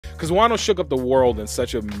because Wano shook up the world in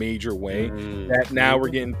such a major way that now we're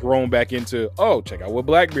getting thrown back into, oh, check out what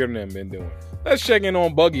Blackbeard and them been doing. Let's check in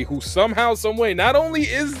on Buggy, who somehow, some way, not only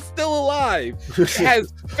is still alive,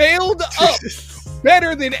 has failed up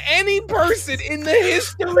better than any person in the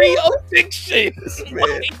history of fiction. This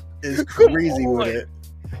man is crazy with it.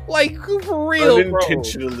 Like, for real,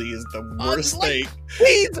 unintentionally is the worst thing.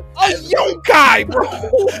 He's a yokai, bro.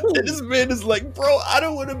 And this man is like, bro, I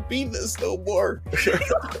don't want to be this no more. I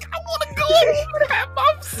want to go home and have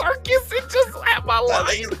my circus and just have my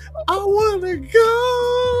life. I want to go.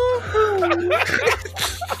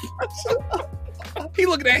 He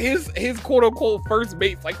looking at his quote unquote first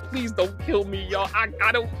mates like, please don't kill me, y'all.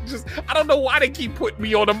 I don't know why they keep putting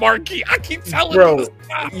me on the marquee. I keep telling bro,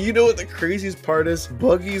 you know what the craziest part is?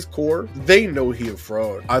 Buggy's core, they know he a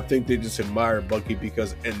fraud. I think they just admire Buggy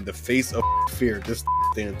because in the face of fear, this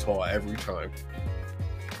stand tall every time.